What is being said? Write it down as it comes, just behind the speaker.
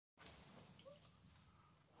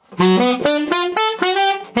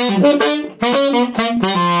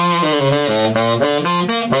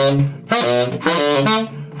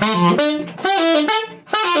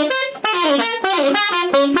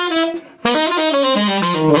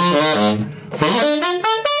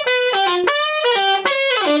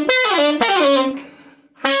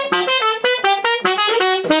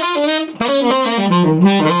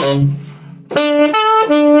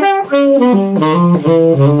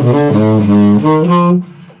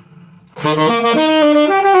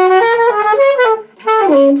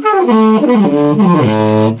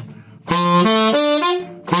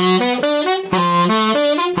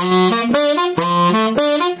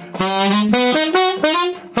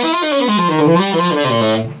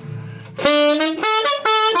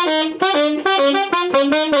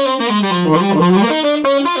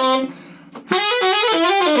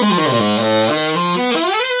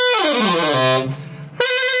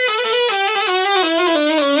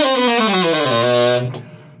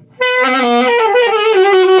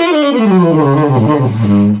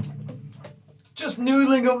Just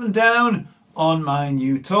noodling up and down on my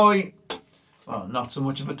new toy. Well, not so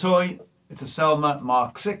much of a toy. It's a Selmer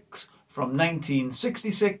Mark VI from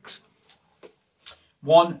 1966.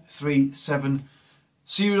 137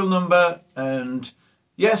 serial number, and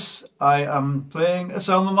yes, I am playing a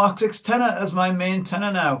Selmer Mark VI tenor as my main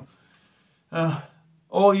tenor now.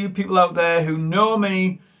 All you people out there who know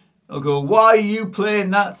me will go, why are you playing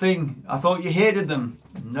that thing? I thought you hated them.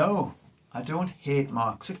 No, I don't hate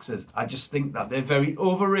Mark VIs. I just think that they're very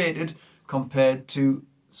overrated compared to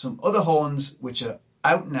some other horns which are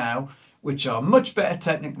out now, which are much better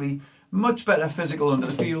technically, much better physical under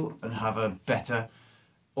the feel, and have a better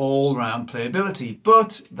all-round playability.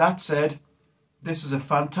 But that said, this is a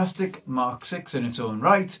fantastic Mark VI in its own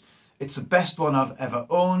right. It's the best one I've ever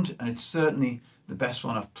owned, and it's certainly the best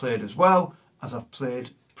one I've played as well, as I've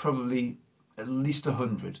played probably at least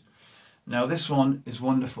 100. Now this one is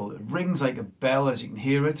wonderful. It rings like a bell, as you can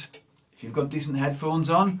hear it. If you've got decent headphones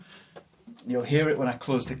on, you'll hear it when I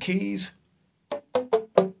close the keys.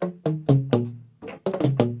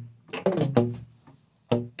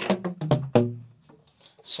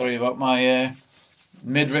 Sorry about my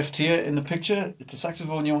midriff here in the picture. It's a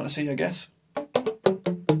saxophone you want to see, I guess.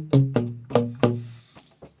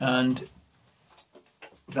 And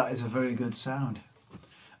that is a very good sound.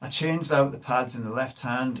 I changed out the pads in the left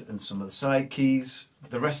hand and some of the side keys.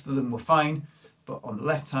 The rest of them were fine, but on the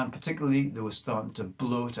left hand particularly, they were starting to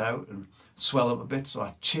bloat out and swell up a bit, so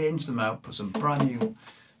I changed them out, put some brand new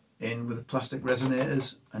in with the plastic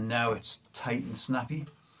resonators, and now it's tight and snappy.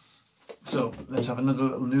 So let's have another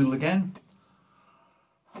little noodle again.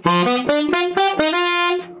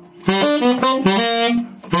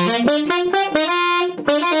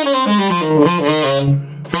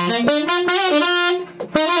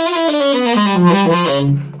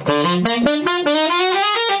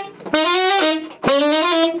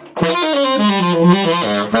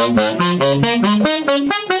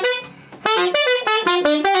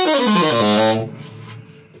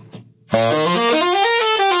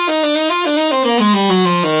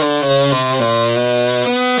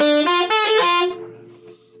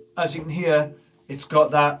 As you can hear, it's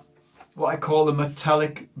got that, what I call a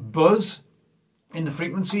metallic buzz in the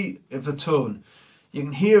frequency of the tone. You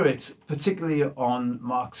can hear it particularly on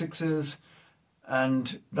Mark VIs,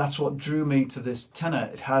 and that's what drew me to this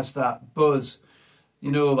tenor. It has that buzz,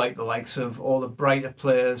 you know, like the likes of all the brighter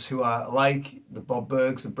players who are like the Bob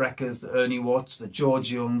Bergs, the Breckers, the Ernie Watts, the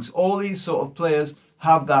George Youngs. All these sort of players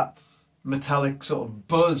have that metallic sort of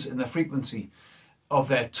buzz in the frequency of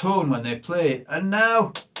their tone when they play. And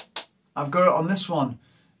now I've got it on this one,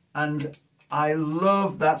 and I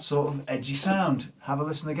love that sort of edgy sound. Have a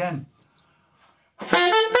listen again.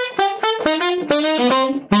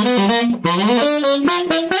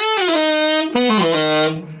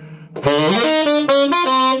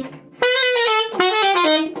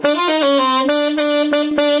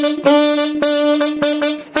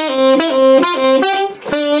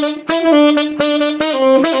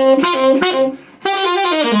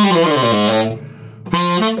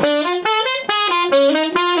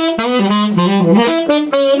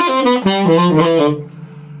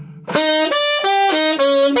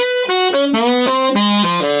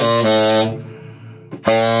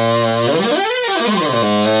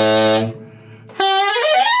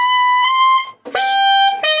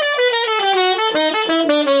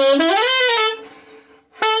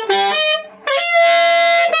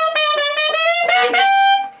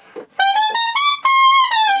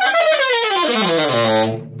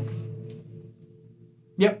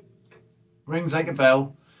 Yep, rings like a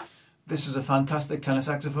bell. This is a fantastic tenor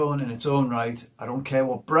saxophone in its own right. I don't care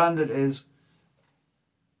what brand it is.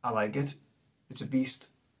 I like it. It's a beast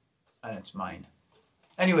and it's mine.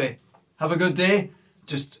 Anyway, have a good day.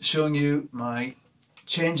 Just showing you my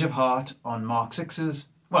change of heart on Mark 6s.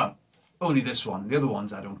 Well, only this one. The other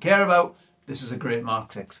ones I don't care about. This is a great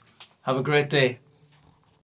Mark 6. Have a great day.